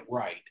just done it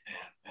right.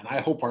 And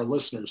I hope our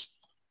listeners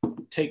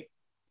take,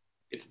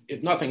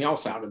 if nothing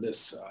else out of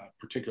this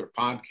particular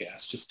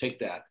podcast, just take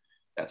that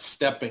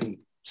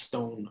stepping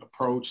stone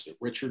approach that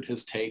Richard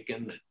has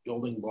taken, the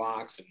building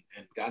blocks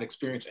and got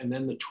experience, and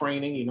then the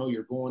training.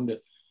 You're going to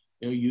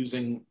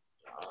using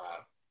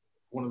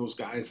one of those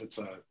guys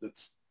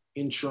that's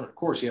insurance. Of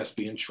course, he has to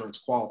be insurance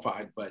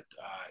qualified, but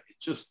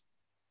it's just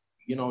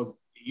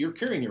you're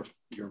carrying your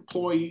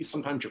employees,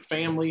 sometimes your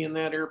family in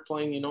that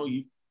airplane.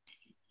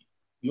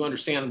 You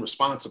understand the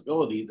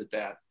responsibility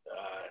that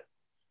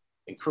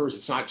incurs.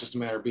 It's not just a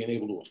matter of being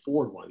able to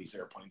afford one of these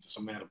airplanes. It's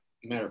a matter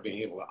of being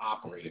able to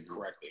operate it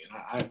correctly. And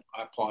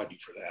I applaud you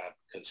for that,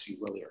 because you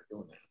really are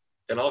doing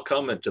that. And I'll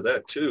comment to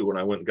that too. When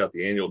I went and got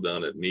the annual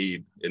done at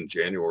Meade in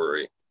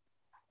January,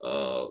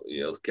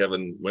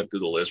 Kevin went through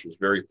the list, was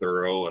very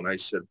thorough. And I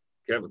said,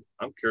 Kevin,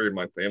 I'm carrying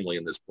my family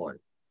in this plane.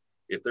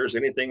 If there's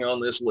anything on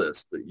this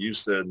list that you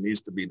said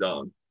needs to be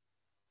done,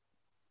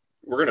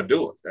 we're going to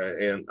do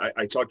it. And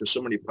I talked to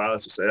so many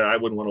pilots that say, I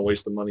wouldn't want to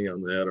waste the money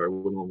on that, or I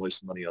wouldn't want to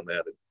waste the money on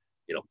that. And,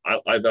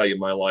 I value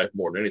my life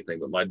more than anything,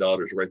 but my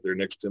daughter's right there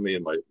next to me,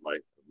 and my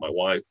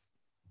wife.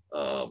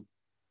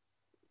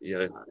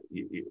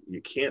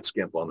 You can't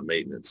skimp on the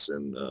maintenance,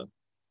 and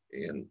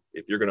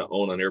if you're going to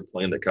own an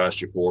airplane that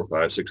costs you $400,000,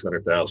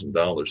 $500,000,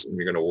 $600,000, and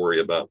you're going to worry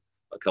about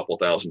a couple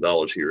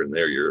 $1,000s here and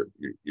there,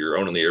 you're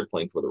owning the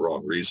airplane for the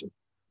wrong reason.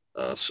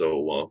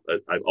 So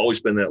I've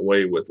always been that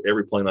way with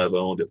every plane I've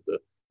owned. If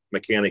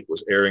mechanic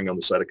was erring on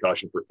the side of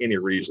caution for any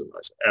reason, I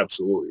said,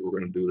 absolutely, we're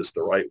going to do this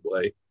the right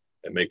way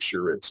and make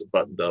sure it's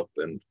buttoned up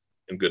and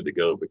good to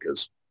go,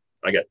 because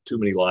I got too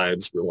many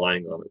lives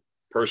relying on it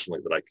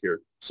personally that I care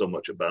so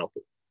much about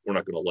that we're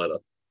not going to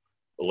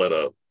let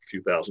a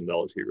few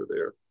 $1,000s here or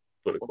there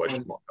put a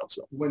question mark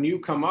outside. When you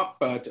come up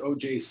to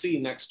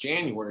OJC next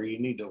January, you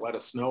need to let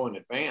us know in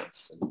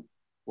advance, and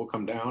we'll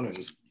come down,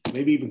 and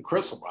maybe even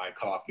Chris will buy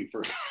coffee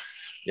for.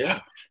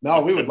 Yeah.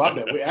 No, we would love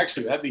that.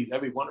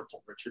 That'd be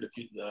wonderful, Richard.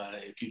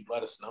 If you'd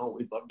let us know,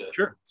 we'd love to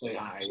say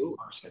hi in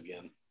person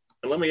again.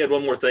 And let me add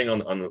one more thing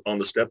on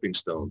the stepping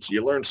stones.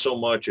 You learn so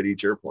much at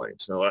each airplane.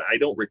 So I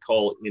don't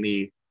recall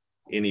any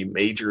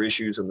major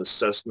issues in the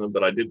Cessna,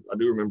 but I do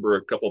remember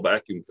a couple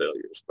vacuum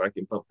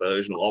pump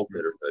failures, and an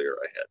alternator failure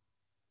I had.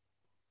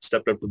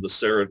 Stepped up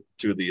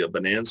to the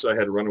Bonanza. I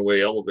had a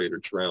runaway elevator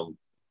trim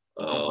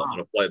on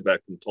a flight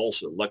back from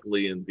Tulsa,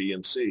 luckily in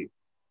VMC.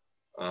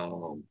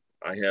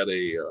 I had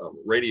a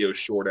radio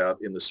short out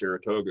in the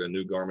Saratoga, a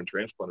new Garmin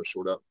transponder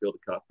short out, filled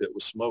the cockpit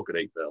with smoke at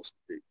 8,000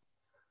 feet.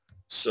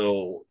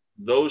 So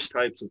those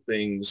types of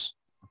things,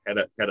 had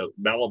a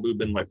Malibu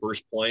been my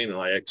first plane and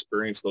I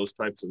experienced those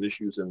types of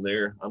issues in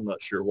there, I'm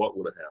not sure what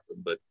would have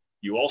happened. But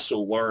you also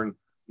learn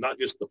not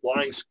just the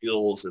flying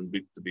skills and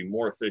to be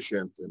more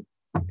efficient and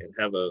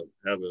have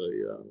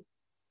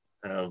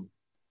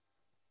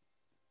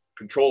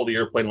control of the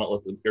airplane, not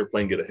let the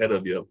airplane get ahead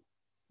of you.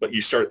 But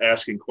you start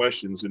asking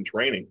questions in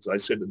training. As I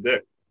said to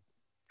Dick,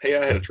 hey,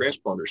 I had a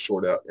transponder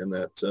short out in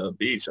that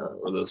beach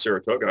or the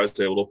Saratoga. I was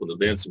able to open the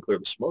vents and clear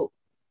the smoke.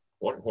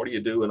 What do you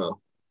do in a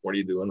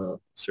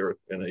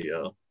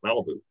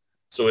Malibu?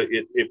 So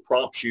it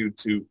prompts you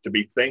to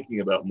be thinking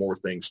about more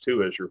things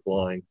too as you're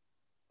flying.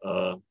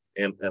 And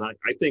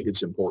I think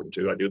it's important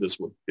too. I did this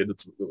with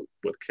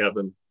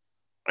Kevin.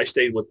 I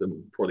stayed with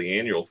them for the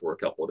annual for a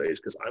couple of days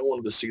because I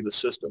wanted to see the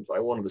systems. I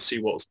wanted to see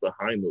what was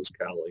behind those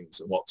cowlings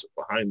and what's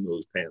behind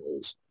those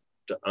panels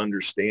to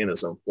understand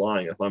as I'm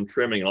flying. If I'm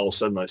trimming and all of a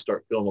sudden I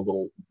start feeling a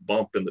little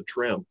bump in the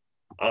trim,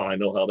 I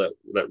know how that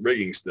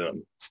rigging's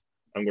done.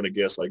 I'm going to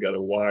guess I got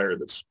a wire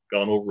that's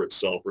gone over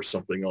itself or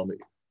something on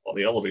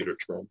the elevator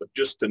trim. But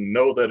just to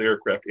know that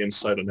aircraft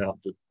inside and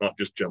out, to not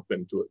just jump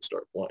into it and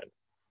start flying.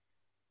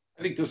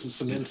 I think this is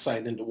some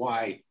insight into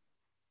why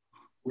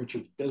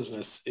Richard's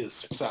business is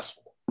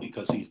successful,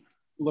 because he's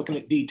looking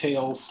at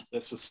details.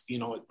 This is,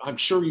 I'm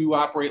sure you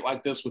operate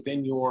like this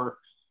within your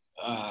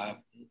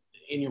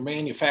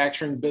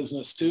manufacturing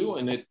business too.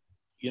 And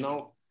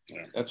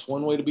that's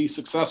one way to be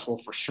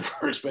successful for sure,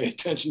 is pay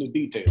attention to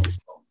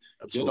details.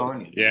 So, good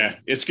on you. Yeah,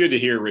 it's good to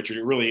hear, Richard.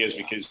 It really is,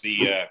 because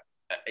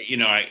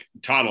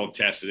Todd will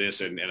attest to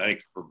this, and I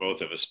think for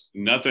both of us,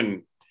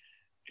 nothing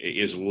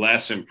is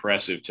less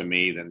impressive to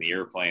me than the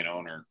airplane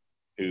owner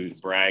who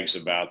brags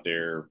about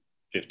their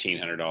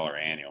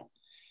 $1,500 annual.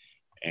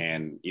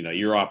 And,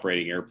 you're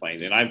operating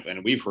airplanes,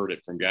 and we've heard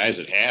it from guys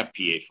that have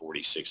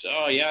PA-46.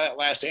 Oh yeah, that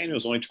last annual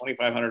is only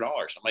 $2,500.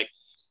 I'm like,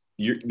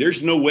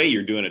 there's no way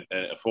you're doing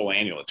a full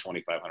annual at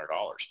 $2,500.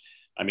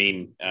 I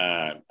mean,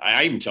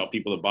 I even tell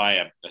people to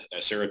buy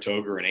a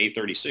Saratoga or an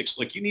A36.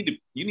 Like, you need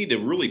to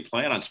really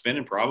plan on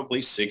spending probably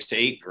 $6,000 to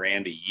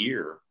 $8,000 a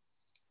year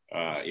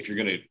if you're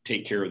going to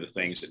take care of the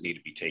things that need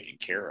to be taken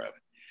care of.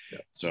 Yeah.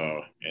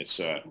 So it's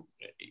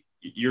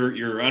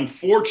you're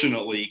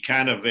unfortunately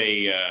kind of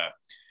a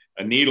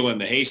needle in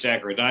the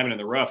haystack or a diamond in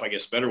the rough, I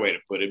guess, a better way to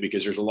put it,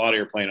 because there's a lot of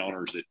airplane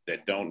owners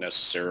that don't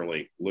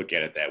necessarily look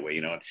at it that way,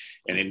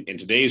 and in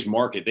today's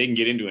market, they can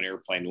get into an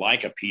airplane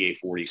like a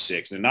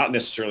PA-46, and not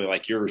necessarily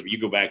like yours, but you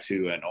go back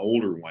to an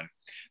older one,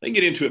 they can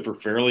get into it for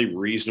fairly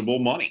reasonable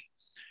money.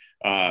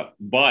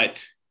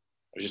 But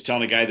I was just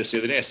telling a guy this the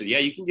other day, I said, yeah,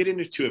 you can get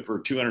into it for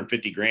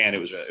 $250,000.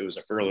 It was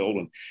a fairly old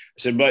one. I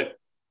said, but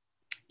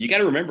you got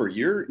to remember,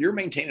 you're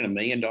maintaining $1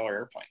 million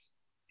airplane,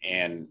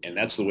 and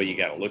that's the way you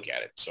got to look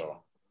at it.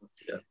 So.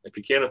 Yeah. If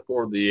you can't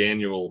afford the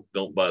annual,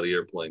 don't buy the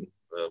airplane,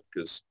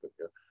 because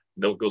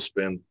don't go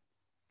spend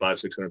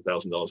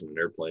 $500,000-$600,000 in an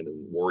airplane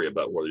and worry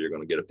about whether you're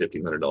going to get a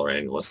 $1,500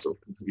 annual. So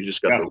you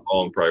just got the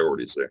wrong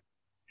priorities there.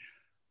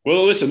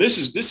 Well, listen, this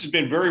has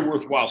been very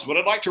worthwhile. So what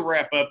I'd like to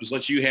wrap up is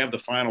let you have the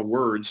final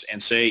words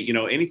and say,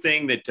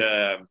 anything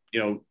that,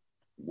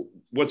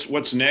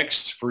 what's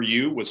next for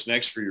you, what's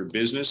next for your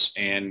business,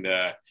 and,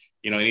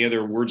 any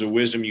other words of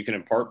wisdom you can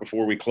impart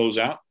before we close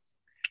out?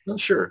 Oh,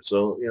 sure.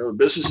 So, the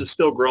business is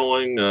still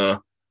growing.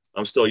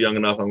 I'm still young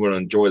enough. I'm going to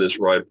enjoy this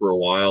ride for a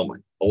while. My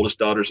oldest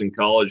daughter's in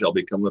college. I'll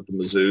be coming up to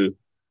Mizzou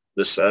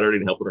this Saturday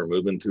and helping her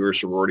move into her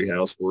sorority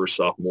house for her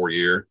sophomore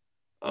year.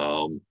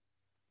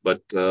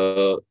 But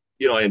I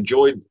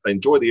enjoyed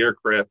the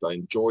aircraft. I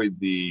enjoyed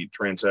the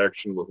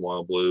transaction with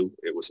Wild Blue.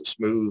 It was a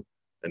smooth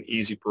and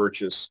easy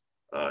purchase.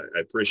 I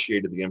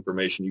appreciated the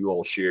information you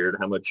all shared,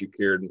 how much you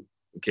cared and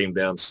came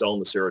down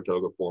selling the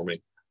Saratoga for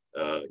me.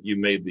 You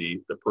made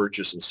the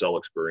purchase and sell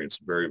experience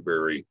very,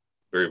 very,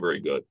 very, very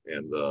good.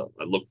 And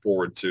I look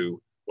forward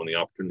to when the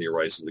opportunity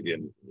arises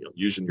again,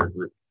 using your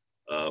group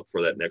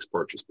for that next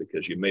purchase,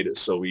 because you made it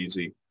so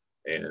easy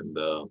and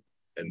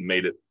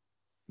made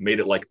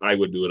it like I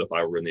would do it if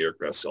I were in the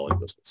aircraft selling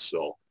business.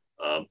 So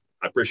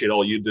I appreciate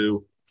all you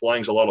do.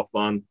 Flying's a lot of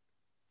fun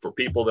for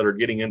people that are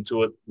getting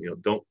into it.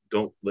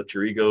 Don't let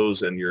your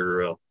egos and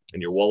your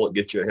wallet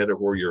get you ahead of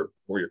where your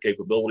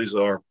capabilities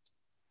are.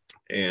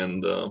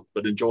 And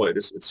but enjoy it.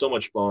 It's so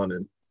much fun,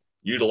 and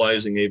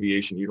utilizing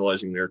aviation,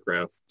 utilizing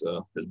aircraft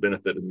has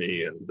benefited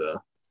me. And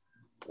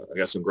I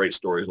got some great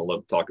stories. I'd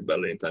love to talk about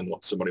it anytime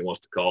somebody wants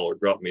to call or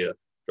drop me a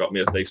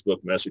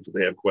Facebook message if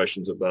they have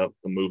questions about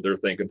a move they're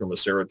thinking from a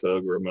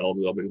Saratoga or a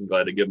Malibu. I'll be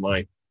glad to give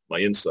my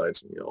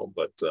insights.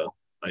 But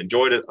I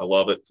enjoyed it. I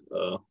love it.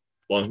 As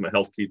long as my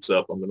health keeps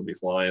up, I'm going to be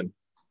flying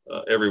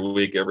every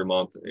week, every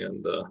month,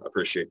 and I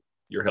appreciate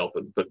your help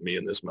in putting me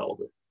in this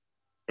Malibu.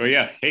 Oh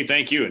yeah. Hey,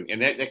 thank you.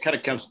 And that kind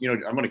of comes, I'm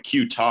going to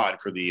cue Todd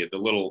for the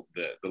little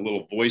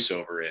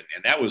voiceover,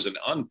 and that was an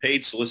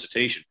unpaid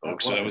solicitation,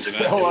 folks. So that was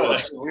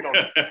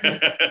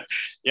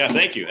yeah.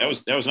 Thank you. That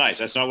was nice.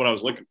 That's not what I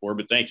was looking for,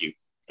 but thank you.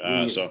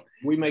 So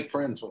we make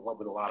friends with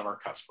a lot of our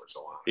customers.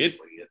 So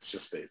honestly,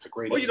 it's a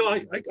great.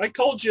 Well, I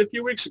called you a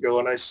few weeks ago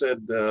and I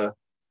said,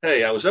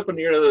 hey, I was up in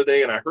the air the other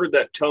day and I heard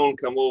that tone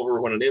come over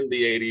when an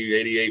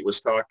MD-80-88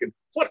 was talking.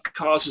 What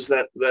causes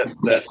that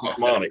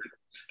harmonic?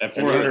 That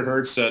 400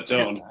 hertz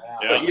tone.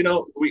 Yeah.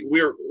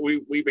 But,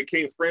 we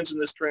became friends in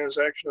this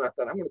transaction. I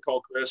thought, I'm going to call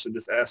Chris and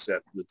just ask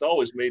that. It's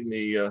always made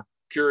me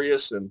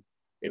curious, and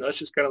it's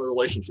just kind of a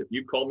relationship.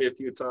 You called me a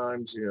few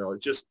times.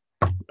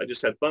 I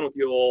just had fun with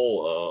you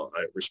all.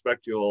 I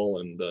respect you all,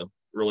 and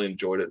really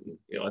enjoyed it.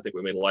 And I think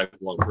we made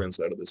lifelong friends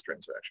out of this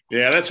transaction.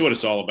 Yeah, that's what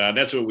it's all about.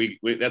 That's what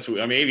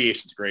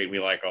aviation's great. We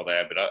like all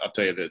that, but I'll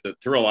tell you the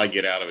thrill I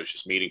get out of it is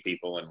just meeting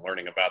people and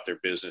learning about their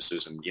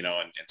businesses and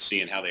and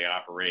seeing how they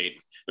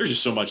operate. There's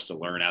just so much to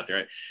learn out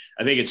there.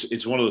 I think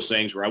it's one of those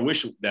things where I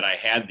wish that I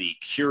had the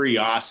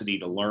curiosity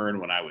to learn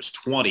when I was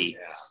 20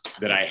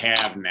 that I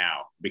have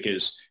now,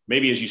 because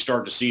maybe as you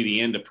start to see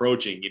the end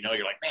approaching, you're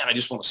like, man, I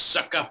just want to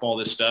suck up all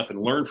this stuff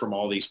and learn from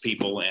all these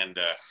people. And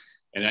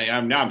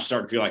I'm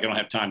starting to feel like I don't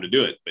have time to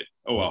do it, but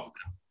oh well.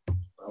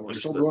 We're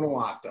still doing a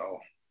lot though.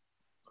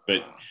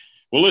 But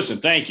well, listen,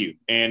 thank you.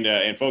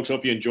 And folks,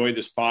 hope you enjoyed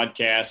this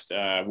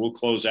podcast. We'll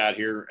close out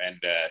here.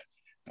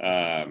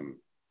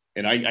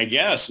 And I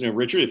guess,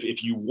 Richard,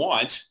 if you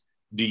want,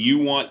 do you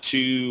want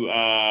to,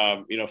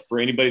 for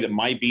anybody that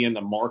might be in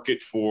the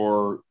market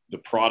for the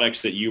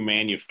products that you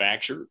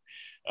manufacture,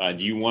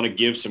 do you want to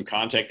give some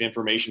contact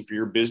information for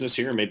your business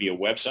here, maybe a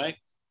website?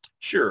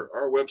 Sure.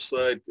 Our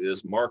website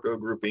is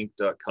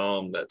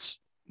marcogroupinc.com. That's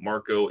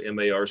Marco,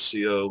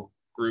 M-A-R-C-O,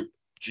 Group,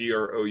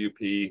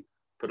 G-R-O-U-P,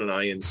 put an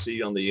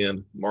I-N-C on the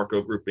end,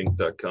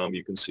 marcogroupinc.com.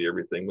 You can see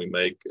everything we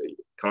make, a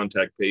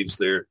contact page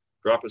there.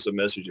 Drop us a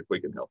message if we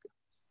can help you.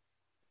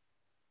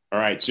 All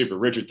right, super.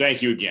 Richard,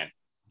 thank you again.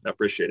 I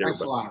appreciate it.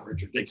 Thanks a lot,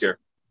 Richard. Take care.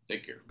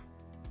 Take care.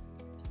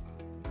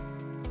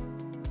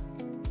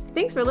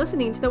 Thanks for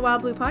listening to the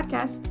Wild Blue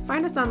Podcast.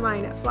 Find us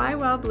online at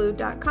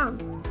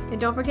flywildblue.com. And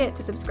don't forget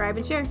to subscribe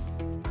and share.